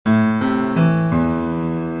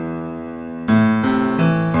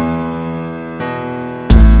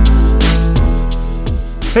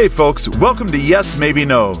Hey folks, welcome to Yes, Maybe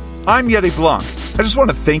No. I'm Yeti Blanc. I just want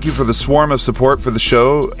to thank you for the swarm of support for the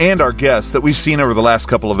show and our guests that we've seen over the last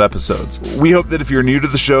couple of episodes. We hope that if you're new to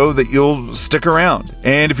the show that you'll stick around,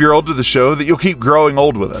 and if you're old to the show that you'll keep growing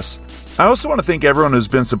old with us. I also want to thank everyone who's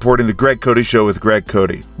been supporting the Greg Cody Show with Greg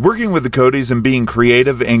Cody. Working with the Codys and being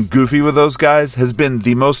creative and goofy with those guys has been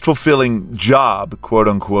the most fulfilling job, quote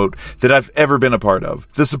unquote, that I've ever been a part of.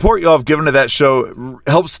 The support y'all have given to that show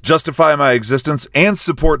helps justify my existence and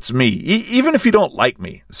supports me, even if you don't like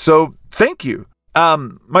me. So, thank you.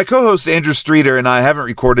 My co-host Andrew Streeter and I haven't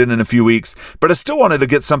recorded in a few weeks, but I still wanted to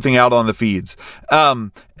get something out on the feeds.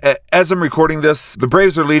 As I'm recording this, the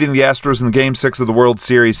Braves are leading the Astros in Game 6 of the World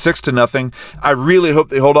Series 6-0. I really hope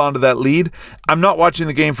they hold on to that lead. I'm not watching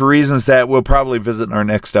the game for reasons that we'll probably visit in our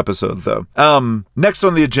next episode, though. Next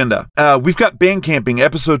on the agenda, we've got Bandcamping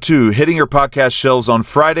Episode 2 hitting your podcast shelves on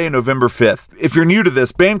Friday, November 5th. If you're new to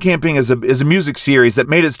this, Bandcamping is a music series that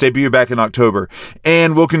made its debut back in October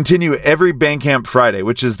and will continue every Bandcamp Friday,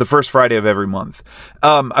 which is the first Friday of every month.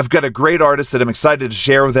 I've got a great artist that I'm excited to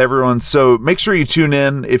share with everyone, so make sure you tune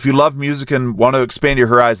in if you love music and want to expand your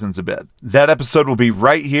horizons a bit. That episode will be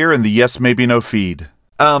right here in the Yes Maybe No feed.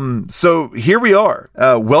 So here we are.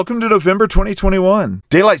 Welcome to November 2021.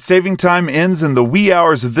 Daylight saving time ends in the wee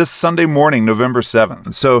hours of this Sunday morning, November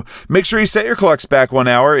 7th. So make sure you set your clocks back 1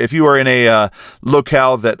 hour if you are in a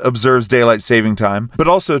locale that observes daylight saving time, but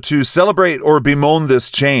also to celebrate or bemoan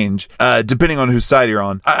this change, depending on whose side you're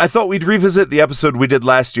on. I thought we'd revisit the episode we did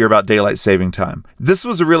last year about daylight saving time. This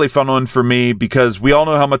was a really fun one for me because we all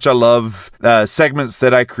know how much I love segments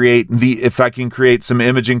that I create. If I can create some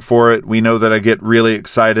imaging for it, we know that I get really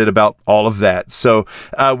excited about all of that. So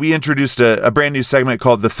we introduced a brand new segment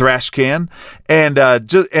called the Thrash Can, and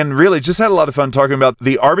really just had a lot of fun talking about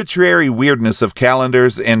the arbitrary weirdness of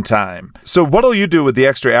calendars and time. So what'll you do with the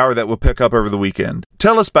extra hour that we'll pick up over the weekend?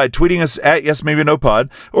 Tell us by tweeting us at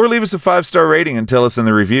YesMaybeNoPod, or leave us a 5-star rating and tell us in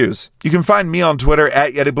the reviews. You can find me on Twitter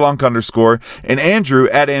at YetiBlanc_ and Andrew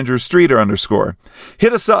at AndrewStreeter_.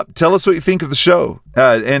 Hit us up, tell us what you think of the show,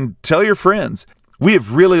 and tell your friends. We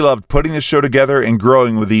have really loved putting this show together and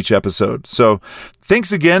growing with each episode. So,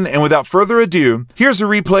 thanks again, and without further ado, here's a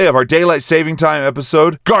replay of our Daylight Saving Time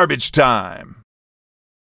episode, Garbage Time.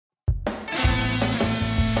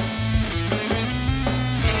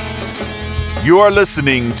 You are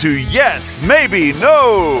listening to Yes, Maybe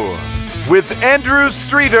No, with Andrew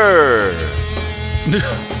Streeter.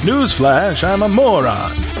 Newsflash, I'm a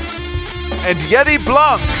moron. And Yeti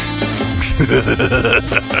Blanc.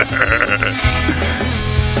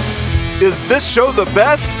 Is this show the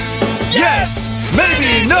best? Yes!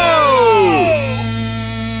 Maybe no!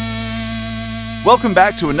 Welcome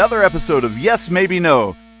back to another episode of Yes, Maybe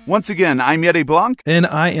No. Once again, I'm Yeti Blanc. And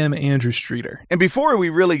I am Andrew Streeter. And before we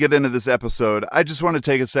really get into this episode, I just want to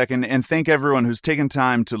take a second and thank everyone who's taken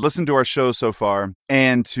time to listen to our show so far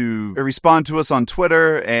and to respond to us on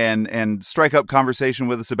Twitter and strike up conversation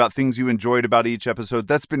with us about things you enjoyed about each episode.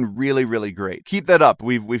 That's been really, really great. Keep that up.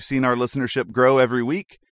 We've seen our listenership grow every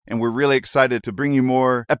week, and we're really excited to bring you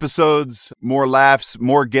more episodes, more laughs,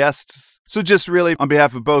 more guests. So just really, on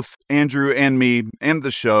behalf of both Andrew and me and the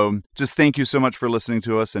show, just thank you so much for listening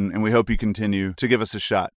to us, and we hope you continue to give us a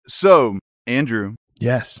shot. So, Andrew.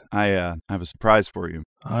 Yes. I have a surprise for you.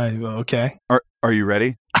 Okay. Are you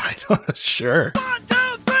ready? I don't know. Sure. 1, 2,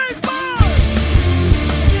 3, 4!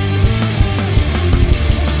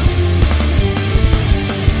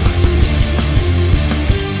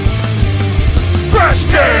 Thrash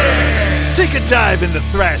Can! Take a dive in the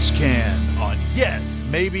Thrash Can on Yes,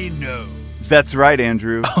 Maybe No. That's right,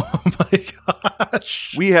 Andrew. Oh my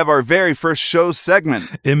gosh. We have our very first show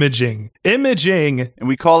segment. Imaging. And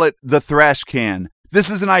we call it the Thrash Can.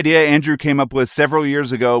 This is an idea Andrew came up with several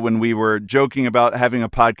years ago when we were joking about having a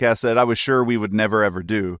podcast that I was sure we would never ever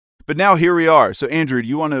do. But now here we are. So Andrew, do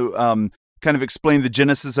you want to kind of explain the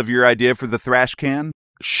genesis of your idea for the Thrash Can?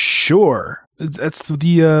 Sure. That's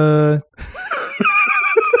the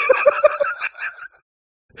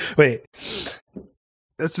Wait.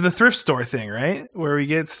 That's the thrift store thing, right? Where we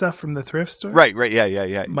get stuff from the thrift store? Right.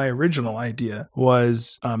 Yeah. My original idea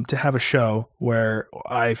was to have a show where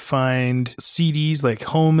I find CDs, like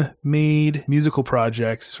homemade musical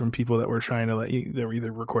projects from people that were trying to they were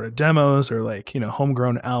either recorded demos or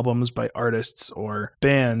homegrown albums by artists or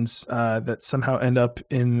bands that somehow end up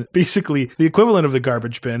in basically the equivalent of the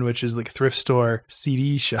garbage bin, which is like thrift store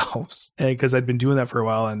CD shelves. And because I'd been doing that for a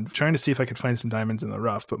while and trying to see if I could find some diamonds in the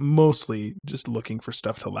rough, but mostly just looking for stuff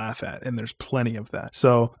stuff to laugh at, and there's plenty of that.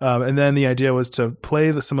 So, and then the idea was to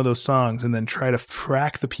play some of those songs and then try to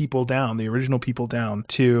track the people down, the original people down,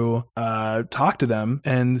 to talk to them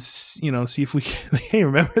and, see if we can, hey,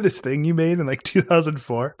 remember this thing you made in like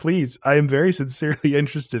 2004? Please, I am very sincerely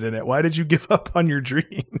interested in it. Why did you give up on your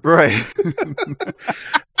dreams? Right.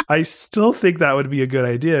 I still think that would be a good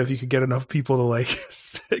idea if you could get enough people to like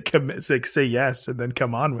say yes and then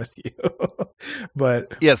come on with you.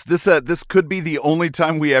 But yes, this could be the only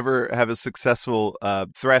time we ever have a successful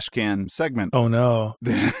Thrash Can segment. Oh no.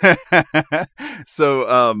 So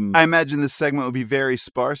I imagine this segment will be very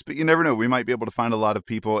sparse, but you never know. We might be able to find a lot of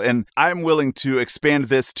people. And I'm willing to expand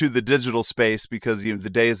this to the digital space because the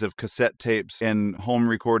days of cassette tapes and home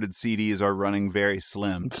recorded CDs are running very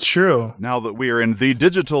slim. It's true. Now that we are in the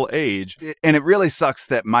digital age, and it really sucks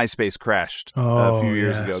that MySpace crashed a few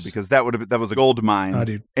years ago, because that was a gold mine. Oh,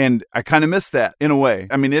 dude. And I kind of missed that in a way.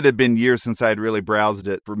 I mean, it had been years since I had really browsed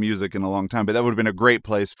it for music in a long time, but that would have been a great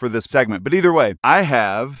place for this segment. But either way, I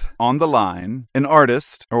have on the line an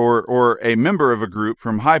artist or a member of a group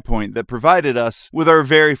from High Point that provided us with our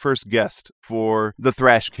very first guest for the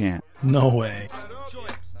Thrash Can. No way.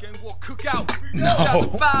 Cookout. No.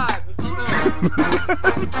 2005.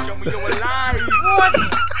 Show me your life. What?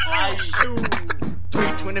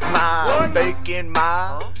 325. Bacon,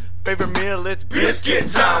 my favorite meal. It's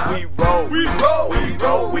biscuit time. We roll. We roll. We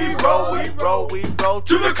roll. We roll. We roll. We roll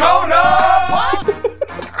to the corner. What?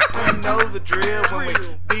 We know the drill when we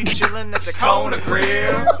be chillin' at the corner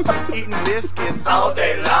grill, eating biscuits all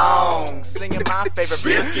day long, singing my favorite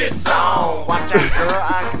biscuit song. Watch out, girl,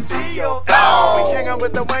 I can see your thong. We hang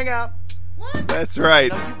with the wing up. That's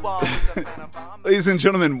right. Ladies and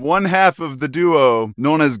gentlemen, one half of the duo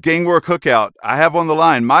known as Gang War Cookout. I have on the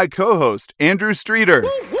line my co-host, Andrew Streeter.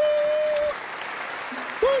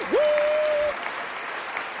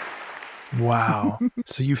 Wow.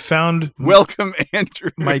 So you found Welcome,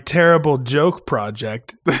 Andrew. my terrible joke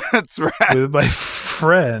project. That's right. With my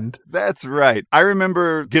friend. That's right. I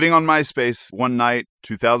remember getting on MySpace one night,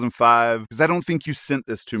 2005, because I don't think you sent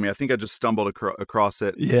this to me. I think I just stumbled across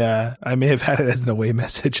it. Yeah, I may have had it as an away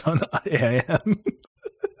message on AIM.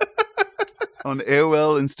 On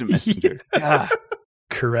AOL Instant Messenger. Yeah.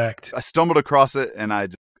 Correct. I stumbled across it and I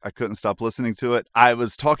couldn't stop listening to it. I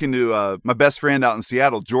was talking to my best friend out in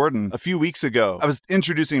Seattle, Jordan, a few weeks ago. I was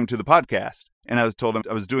introducing him to the podcast. And I told him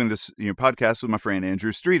I was doing this podcast with my friend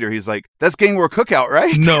Andrew Streeter. He's like, "That's Gang War Cookout,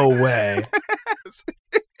 right?" No way.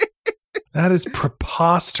 That is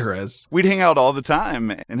preposterous. We'd hang out all the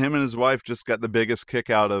time, and him and his wife just got the biggest kick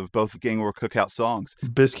out of both Gang War Cookout songs.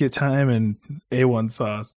 Biscuit Time and A1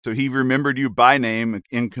 Sauce. So he remembered you by name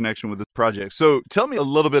in connection with this project. So tell me a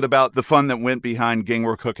little bit about the fun that went behind Gang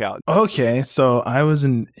War Cookout. Okay, so I was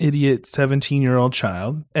an idiot 17-year-old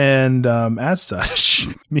child, and as such,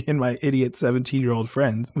 me and my idiot 17-year-old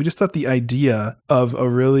friends, we just thought the idea of a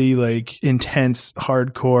really intense,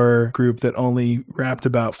 hardcore group that only rapped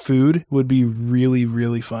about food would be really,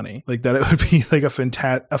 really funny. That it would be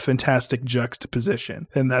a fantastic juxtaposition.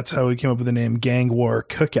 And that's how we came up with the name Gang War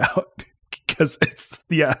Cookout. Because it's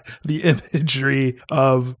the imagery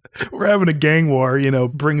of we're having a gang war,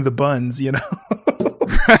 bring the buns,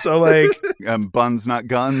 So buns, not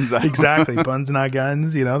guns. Exactly. Buns, not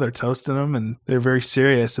guns. They're toasting them and they're very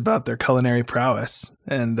serious about their culinary prowess.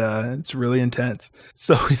 And it's really intense.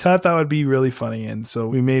 So we thought that would be really funny. And so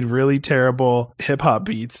we made really terrible hip hop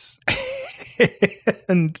beats.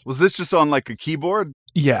 And was this just on a keyboard?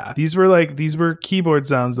 Yeah, these were keyboard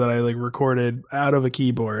sounds that I recorded out of a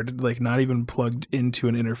keyboard, not even plugged into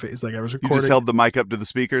an interface. I was recording. You just held the mic up to the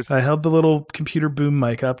speakers? I held the little computer boom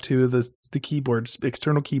mic up to the keyboard,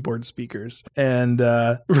 external keyboard speakers, and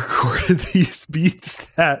recorded these beats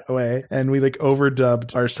that way. And we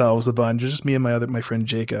overdubbed ourselves a bunch, just me and my friend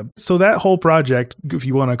Jacob. So that whole project, if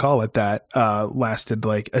you want to call it that, lasted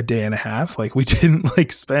a day and a half. We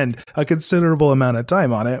didn't spend a considerable amount of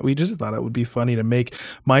time on it. We just thought it would be funny to make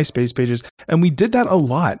MySpace pages, and we did that a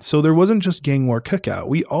lot. So there wasn't just Gang War Cookout.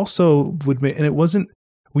 We also would make, and it wasn't,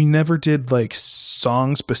 we never did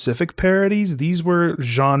song specific parodies. These were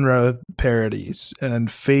genre parodies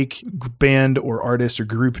and fake band or artist or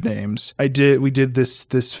group names. We did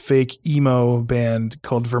this fake emo band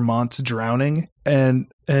called Vermont's Drowning,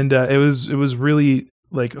 and it was really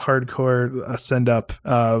hardcore send up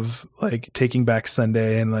of Taking Back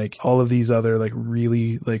Sunday and all of these other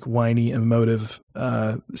really whiny emotive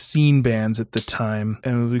scene bands at the time,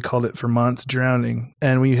 and we called it Vermont's Drowning.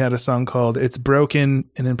 And we had a song called It's Broken,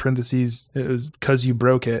 and in parentheses it was 'Cause You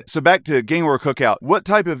Broke It. So back to Gang War Cookout, what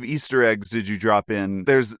type of Easter eggs did you drop in?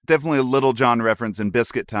 There's definitely a Little John reference in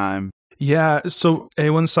Biscuit Time. Yeah, so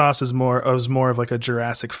A1 Sauce was more of like a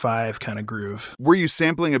Jurassic 5 kind of groove. Were you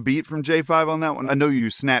sampling a beat from J5 on that one? I know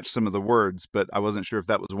you snatched some of the words, but I wasn't sure if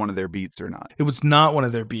that was one of their beats or not. It was not one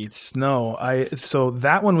of their beats. No, so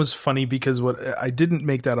that one was funny because I didn't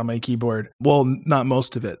make that on my keyboard. Well, not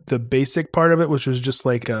most of it. The basic part of it, which was just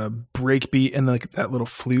like a break beat and like that little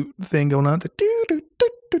flute thing going on.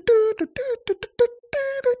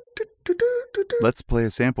 Let's play a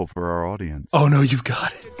sample for our audience. Oh no, you've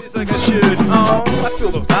got it. It's like I should. I feel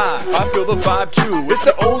the vibe. I feel the vibe too. It's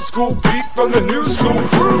the old school beat from the new school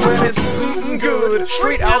crew, and it's good,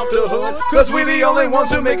 straight out the hood. Cause we the only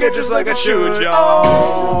ones who make it just like I should,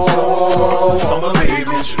 y'all. Sauce on the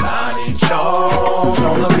pavement, 9-inch chalk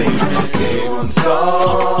on the pavement. A1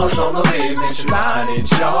 sauce on the pavement, 9-inch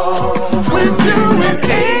chalk. We're doing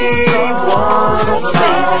A1 sauce on the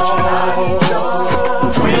pavement, 9-inch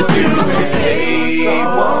chalk. We're doing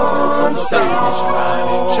A1 sauce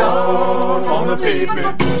on the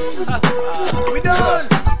pavement. We done.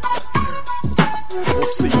 We'll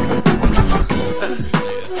see.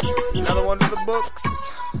 Another one for the books.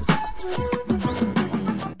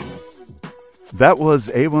 That was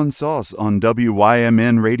A1 Sauce on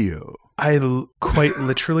WYMN Radio. I quite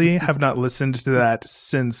literally have not listened to that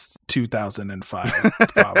since 2005,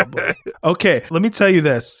 probably. Okay, let me tell you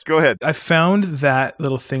this. Go ahead. I found that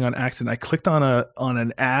little thing on accident. I clicked on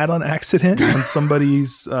an ad on accident on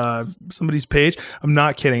somebody's page. I'm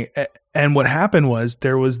not kidding. And what happened was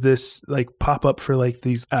there was this like pop up for like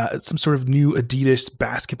these some sort of new Adidas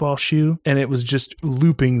basketball shoe, and it was just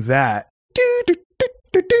looping that.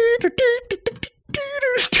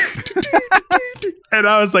 And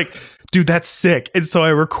I was like, dude, that's sick. And so I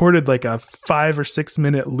recorded like a 5 or 6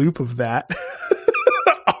 minute loop of that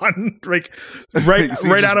on like right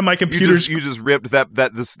out of my computer. You just ripped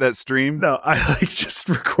that stream? No, I like just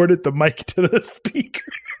recorded the mic to the speaker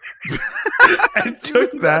and took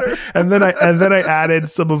that. And then I added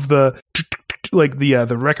some of the like the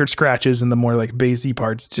record scratches and the more like bassy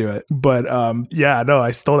parts to it. But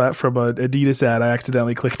I stole that from an Adidas ad I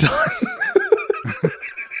accidentally clicked on.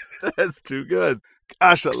 That's too good.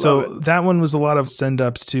 Gosh, I love it. That one was a lot of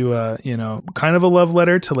send-ups to, kind of a love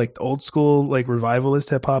letter to like old school, like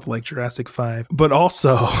revivalist hip hop, like Jurassic 5. But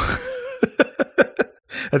also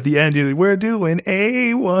at the end, we're doing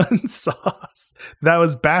A1 Sauce. That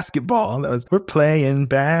was basketball. We're playing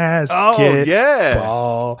basketball. Oh,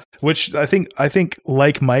 yeah. Which I think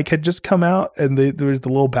Like Mike had just come out, and there was the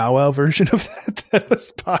little Bow Wow version of that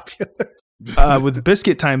was popular. With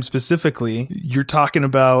Biscuit Time specifically, you're talking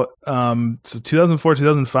about 2004,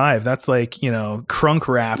 2005. That's like, crunk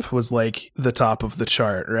rap was like the top of the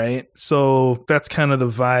chart, right? So that's kind of the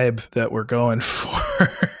vibe that we're going for.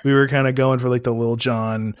 We were kind of going for like the Lil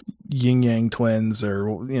Jon, Yin Yang Twins,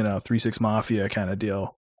 or 3 6 Mafia kind of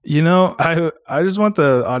deal. I just want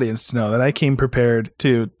the audience to know that I came prepared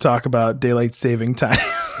to talk about daylight saving time.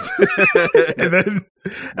 and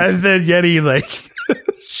then Yeti like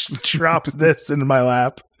drops this into my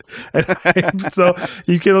lap. And so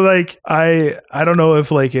you can like I don't know if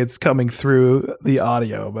like it's coming through the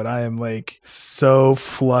audio, but I am like so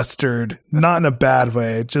flustered, not in a bad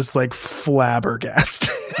way, just like flabbergasted.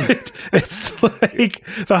 It's like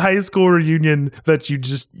the high school reunion that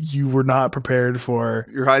you were not prepared for.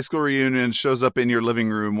 Your high school reunion shows up in your living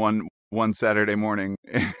room one Saturday morning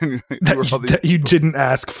and that you didn't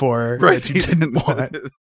ask for, right? That you didn't want.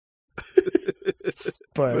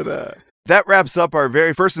 But that wraps up our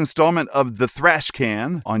very first installment of the Thrash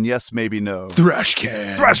Can on Yes Maybe No. Thrash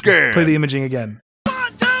Can. Thrash Can. Play the imaging again. 1,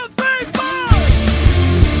 2, 3, 4.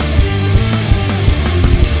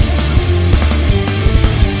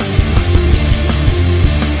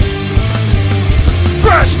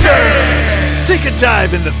 Thrash Can. Take a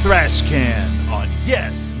dive in the Thrash Can on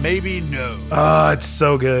Yes Maybe No. Oh, it's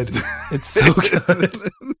so good. It's so good.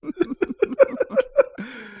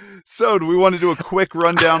 So, do we want to do a quick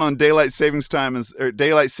rundown on daylight saving time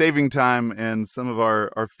and some of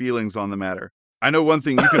our feelings on the matter? I know one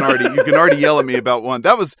thing you can already yell at me about one.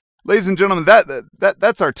 That was, ladies and gentlemen,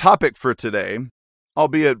 that's our topic for today,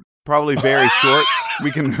 albeit probably very short.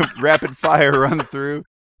 We can rapid fire run through.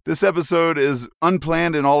 This episode is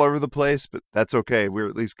unplanned and all over the place, but that's okay. We're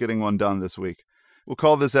at least getting one done this week. We'll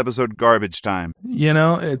call this episode Garbage Time.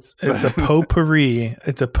 It's a potpourri.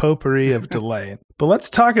 It's a potpourri of delight. But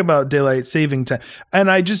let's talk about daylight saving time. And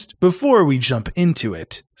before we jump into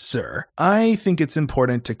it, sir, I think it's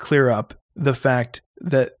important to clear up the fact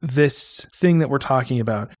that this thing that we're talking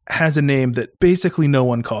about has a name that basically no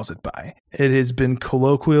one calls it by. It has been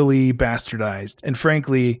colloquially bastardized. And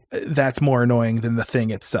frankly, that's more annoying than the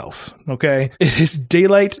thing itself. Okay? It is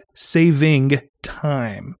daylight saving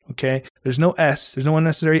time. Okay. There's no S. There's no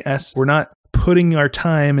unnecessary S. We're not putting our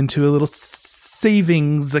time into a little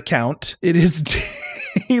savings account. It is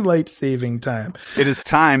daylight saving time. It is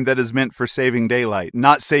time that is meant for saving daylight,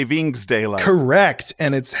 not savings daylight. Correct.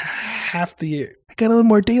 And it's half the year. I got a little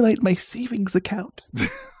more daylight in my savings account.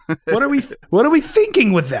 What are we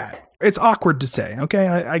thinking with that? It's awkward to say. Okay,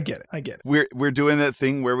 I get it. We're doing that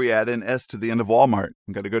thing where we add an S to the end of Walmart.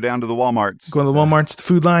 We got to go down to the Walmarts. Go to the Walmarts, the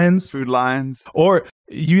Food Lions. Or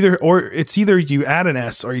it's either you add an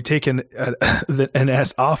S or you take an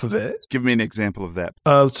S off of it. Give me an example of that.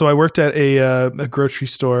 So I worked at a grocery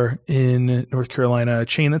store in North Carolina, a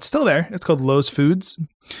chain that's still there. It's called Lowe's Foods.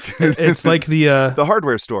 It's like the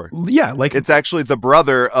hardware store. Yeah, like it's actually the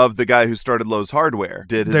brother of the guy who started Lowe's Hardware.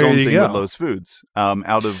 Did his own thing with Lowe's Foods.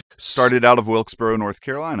 Started out of Wilkesboro, North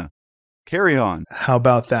Carolina. Carry on. How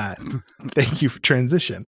about that? Thank you for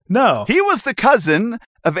transition. No, he was the cousin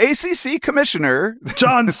of ACC Commissioner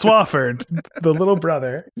John Swafford, the little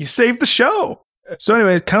brother. You saved the show. So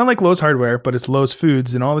anyway, it's kind of like Lowe's Hardware, but it's Lowe's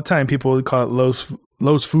Foods, and all the time people would call it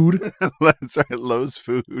Lowe's Food. That's right, Lowe's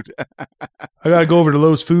Food. I gotta go over to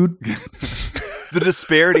Lowe's Food. The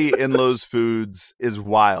disparity in Lowe's Foods is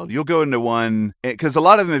wild. You'll go into one, because a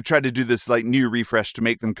lot of them have tried to do this like new refresh to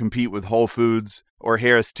make them compete with Whole Foods or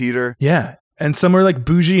Harris Teeter. Yeah. And some are like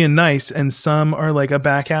bougie and nice, and some are like a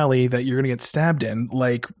back alley that you're going to get stabbed in,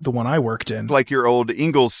 like the one I worked in. Like your old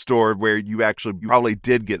Ingles store where you probably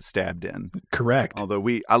did get stabbed in. Correct. Although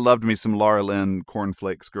I loved me some Laura Lynn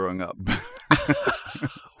cornflakes growing up.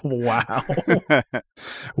 Wow.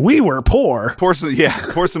 We were poor. Pour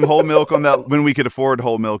some whole milk on that when we could afford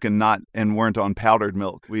whole milk and weren't on powdered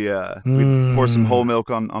milk. We'd pour some whole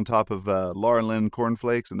milk on top of Laura Lynn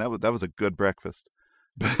cornflakes, and that was a good breakfast.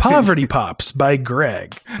 Poverty Pops by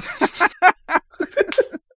Greg.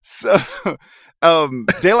 So,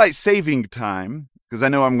 daylight saving time, because I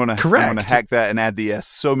know I'm going to hack that and add the S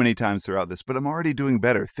so many times throughout this, but I'm already doing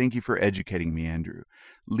better. Thank you for educating me, Andrew.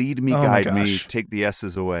 Lead me, guide me, take the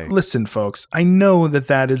S's away. Listen, folks, I know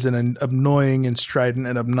that is an annoying and strident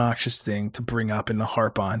and obnoxious thing to bring up and to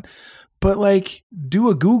harp on. But like, do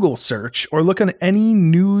a Google search or look on any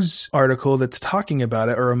news article that's talking about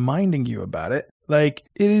it or reminding you about it. Like,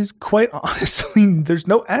 it is quite honestly, there's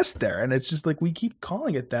no S there. And it's just like, we keep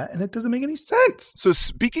calling it that and it doesn't make any sense. So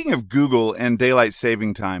speaking of Google and daylight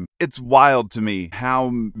saving time, it's wild to me how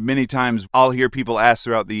many times I'll hear people ask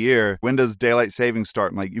throughout the year, when does daylight saving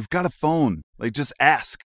start? I'm like, you've got a phone. Like, just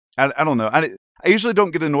ask. I don't know. I usually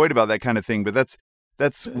don't get annoyed about that kind of thing, but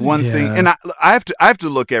that's one thing. And I have to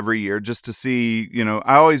look every year just to see,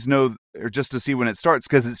 I always know, or just to see when it starts,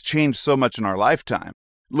 because it's changed so much in our lifetime.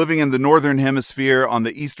 Living in the northern hemisphere on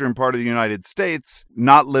the eastern part of the United States,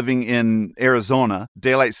 not living in Arizona,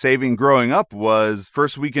 daylight saving growing up was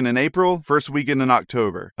first weekend in April, first weekend in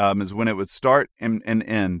October is when it would start and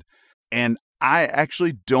end. And I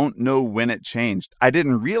actually don't know when it changed. I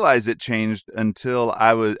didn't realize it changed until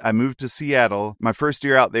I moved to Seattle, my first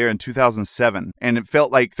year out there in 2007. And it felt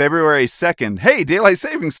like February 2nd, hey, daylight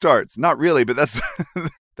saving starts. Not really, but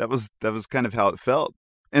that was kind of how it felt.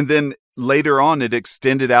 And then later on, it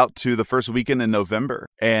extended out to the first weekend in November.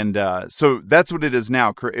 And so that's what it is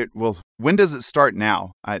now. When does it start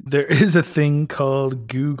now? There is a thing called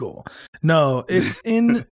Google. No, it's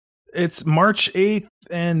March 8th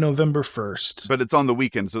and November 1st. But it's on the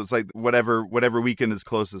weekend, so it's like whatever weekend is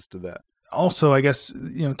closest to that. Also, I guess,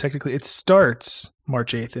 technically it starts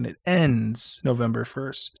March 8th and it ends November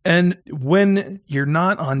 1st. And when you're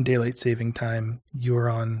not on daylight saving time, you're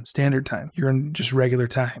on standard time. You're on just regular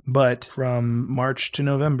time. But from March to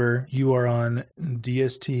November, you are on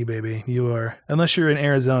DST, baby. You are, unless you're in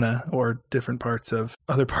Arizona or different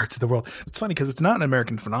other parts of the world. It's funny because it's not an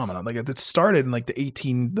American phenomenon. Like, it started in like the mid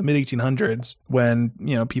 1800s when,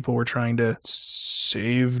 people were trying to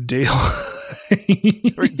save daylight.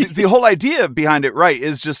 The whole idea behind it, right,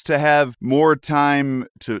 is just to have more time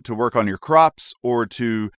to work on your crops or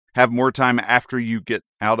to have more time after you get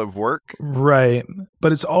out of work. Right.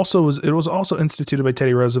 But it was also instituted by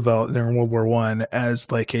Teddy Roosevelt during World War I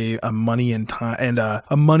as like a money and time and a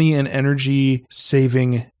money and energy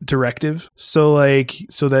saving directive. So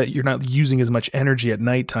that you're not using as much energy at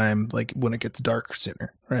nighttime, like when it gets dark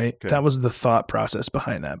sooner. Right. Okay. That was the thought process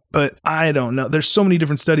behind that. But I don't know. There's so many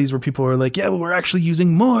different studies where people are like, yeah, well, we're actually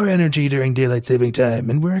using more energy during daylight saving time.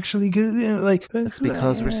 And we're actually good. That's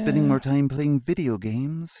because we're spending more time playing video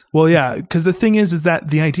games. Well, yeah, because the thing is that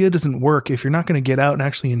the idea doesn't work if you're not going to get out and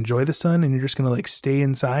actually enjoy the sun and you're just going to like stay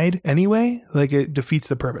inside anyway. Like, it defeats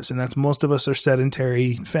the purpose. And that's, most of us are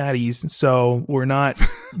sedentary fatties. So we're not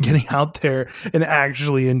getting out there and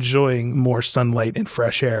actually enjoying more sunlight and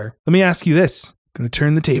fresh air. Let me ask you this. Gonna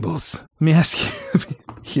turn the tables. Let me ask you.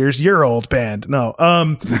 Here's your old band. No.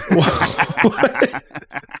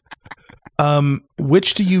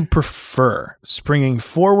 Which do you prefer, springing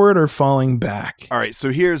forward or falling back? All right,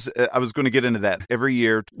 so here's, I was going to get into that. Every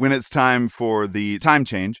year, when it's time for the time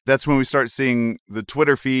change, that's when we start seeing the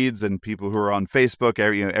Twitter feeds and people who are on Facebook,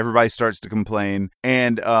 everybody starts to complain.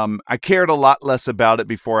 And I cared a lot less about it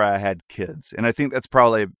before I had kids. And I think that's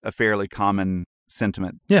probably a fairly common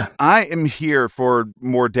sentiment. Yeah. I am here for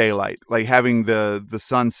more daylight, like having the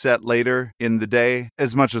sun set later in the day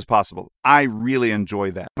as much as possible. I really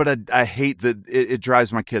enjoy that. But I hate that it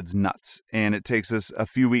drives my kids nuts, and it takes us a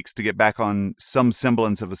few weeks to get back on some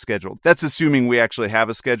semblance of a schedule. That's assuming we actually have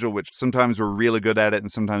a schedule, which sometimes we're really good at it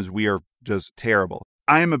and sometimes we are just terrible.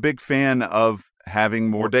 I am a big fan of having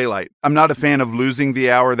more daylight. I'm not a fan of losing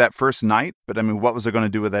the hour that first night, but I mean, what was I going to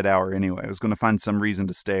do with that hour anyway? I was going to find some reason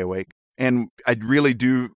to stay awake. And I really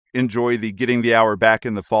do enjoy getting the hour back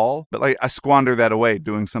in the fall, but like I squander that away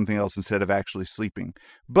doing something else instead of actually sleeping.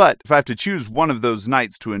 But if I have to choose one of those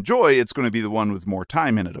nights to enjoy, it's going to be the one with more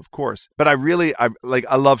time in it, of course. But I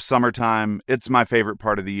love summertime. It's my favorite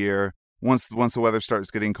part of the year. Once the weather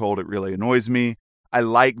starts getting cold, it really annoys me. I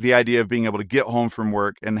like the idea of being able to get home from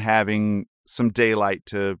work and having some daylight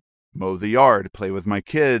to mow the yard, play with my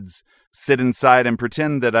kids, sit inside and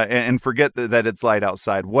pretend that and forget that it's light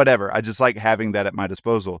outside, whatever. I just like having that at my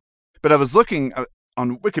disposal. But I was looking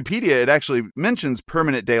on Wikipedia, it actually mentions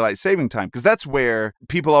permanent daylight saving time, because that's where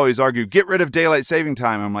people always argue, get rid of daylight saving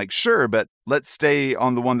time. I'm like, sure, but let's stay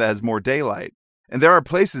on the one that has more daylight. And there are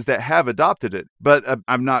places that have adopted it, but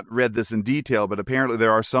I've not read this in detail, but apparently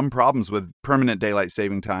there are some problems with permanent daylight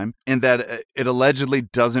saving time in that it allegedly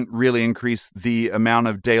doesn't really increase the amount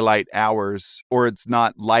of daylight hours, or it's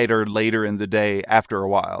not lighter later in the day after a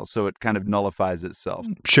while. So it kind of nullifies itself.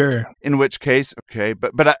 Sure. In which case, okay,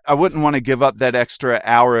 but I wouldn't want to give up that extra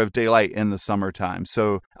hour of daylight in the summertime.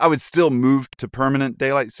 So I would still move to permanent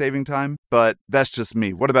daylight saving time, but that's just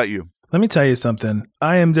me. What about you? Let me tell you something.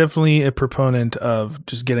 I am definitely a proponent of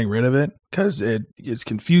just getting rid of it because it is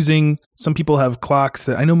confusing. Some people have clocks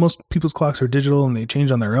that I know most people's clocks are digital and they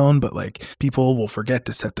change on their own, but like people will forget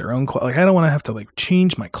to set their own clock. Like I don't want to have to like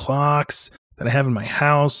change my clocks that I have in my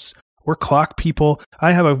house. We're clock people.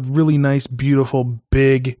 I have a really nice, beautiful,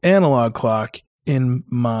 big analog clock in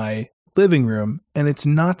my living room, and it's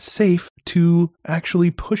not safe to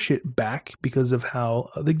actually push it back because of how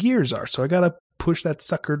the gears are. So I got to push that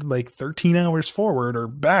sucker like 13 hours forward or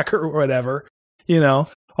back or whatever,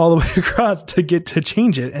 all the way across to get to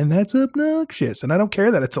change it. And that's obnoxious. And I don't care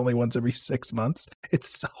that it's only once every 6 months.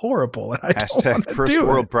 It's horrible. And I don't want to first do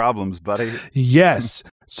world it. problems, buddy. Yes.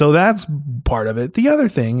 So that's part of it. The other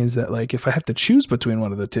thing is that like, if I have to choose between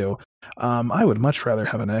one of the two, I would much rather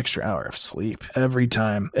have an extra hour of sleep every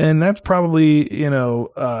time. And that's probably,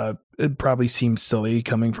 it probably seems silly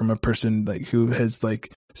coming from a person like who has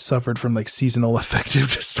like suffered from like seasonal affective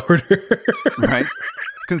disorder. Right.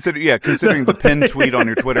 Considering the pinned tweet on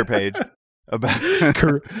your Twitter page about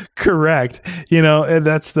correct. And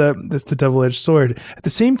that's the double-edged sword. At the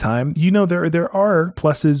same time, there are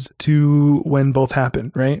pluses to when both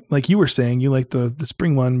happen, right? Like you were saying, you like the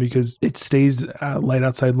spring one because it stays light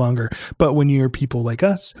outside longer. But when you're people like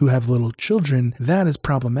us who have little children, that is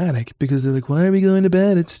problematic because they're like, why are we going to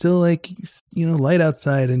bed? It's still like, light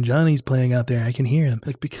outside and Johnny's playing out there. I can hear him.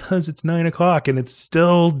 Like, because it's 9:00 and it's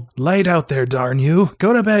still light out there, darn you.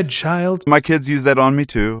 Go to bed, child. My kids use that on me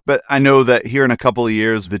too. But I know that here in a couple of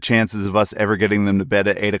years, the chances of us ever getting them to bed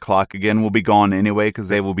at 8:00 again will be gone anyway, because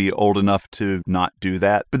they will be old enough to not do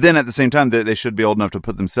that. But then at the same time, they should be old enough to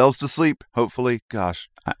put themselves to sleep, hopefully. Gosh,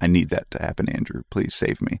 I need that to happen, Andrew. Please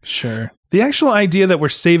save me. Sure. The actual idea that we're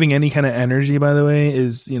saving any kind of energy, by the way,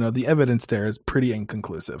 is, the evidence there is pretty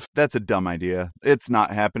inconclusive. That's a dumb idea. It's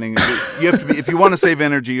not happening. You have to if you want to save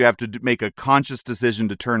energy, you have to make a conscious decision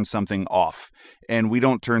to turn something off. And we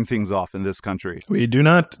don't turn things off in this country. We do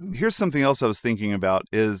not. Here's something else I was thinking about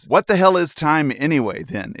is what the hell is time anyway,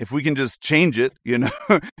 then? If we can just change it,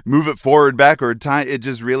 move it forward, backward, time, it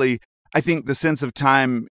just really, I think the sense of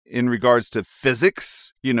time in regards to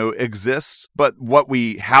physics, exists, but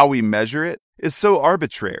how we measure it is so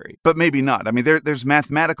arbitrary. But maybe not. I mean, there's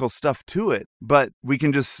mathematical stuff to it, but we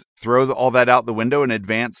can just throw all that out the window and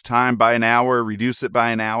advance time by an hour, reduce it by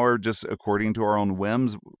an hour, just according to our own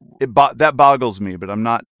whims. That boggles me, but I'm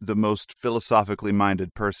not the most philosophically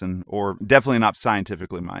minded person, or definitely not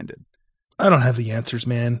scientifically minded. I don't have the answers,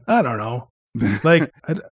 man. I don't know. Like,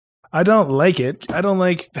 I don't like it. I don't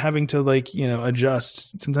like having to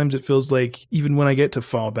adjust. Sometimes it feels like even when I get to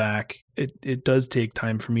fall back, it does take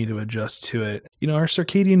time for me to adjust to it. Our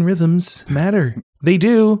circadian rhythms matter. They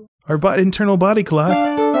do. Our internal body clock.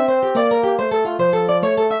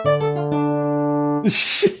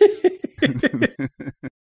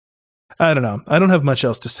 I don't know. I don't have much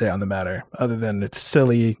else to say on the matter other than it's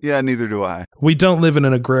silly. Yeah, neither do I. We don't live in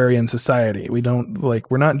an agrarian society. We're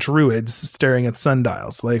not druids staring at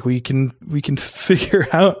sundials. Like we can figure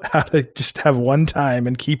out how to just have one time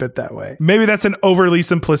and keep it that way. Maybe that's an overly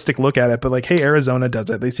simplistic look at it, but like, hey, Arizona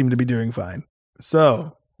does it. They seem to be doing fine.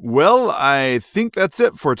 So, well, I think that's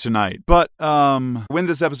it for tonight. But when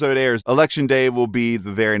this episode airs, Election Day will be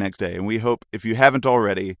the very next day. And we hope, if you haven't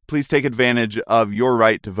already, please take advantage of your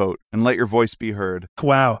right to vote and let your voice be heard.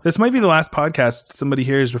 Wow. This might be the last podcast somebody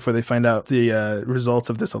hears before they find out the results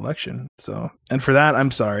of this election. So, and for that, I'm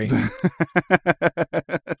sorry.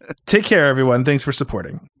 Take care, everyone. Thanks for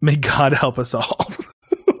supporting. May God help us all.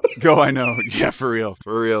 I know. Yeah, for real.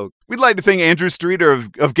 We'd like to thank Andrew Streeter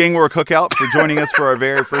of Gang War Cookout for joining us for our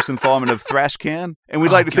very first installment of Thrash Can. And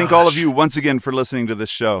we'd like to thank all of you once again for listening to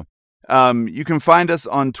this show. You can find us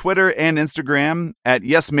on Twitter and Instagram at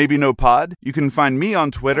YesMaybeNoPod. You can find me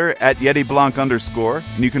on Twitter at Yeti Blanc _.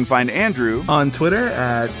 And you can find Andrew on Twitter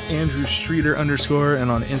at Andrew Streeter _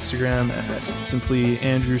 and on Instagram at simply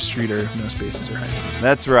Andrew Streeter, no spaces or hyphens.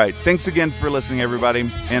 That's right. Thanks again for listening,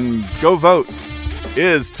 everybody. And go vote.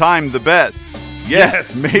 Is time the best?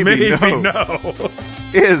 Yes, maybe no.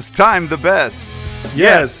 Is time the best?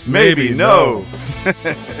 Yes, maybe no.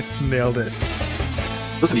 Nailed it.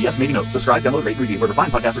 Listen to Yes, Maybe No. Subscribe, download, rate, review, wherever fine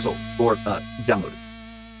podcasts are sold. Or download it.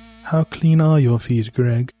 How clean are your feet,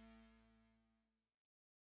 Greg?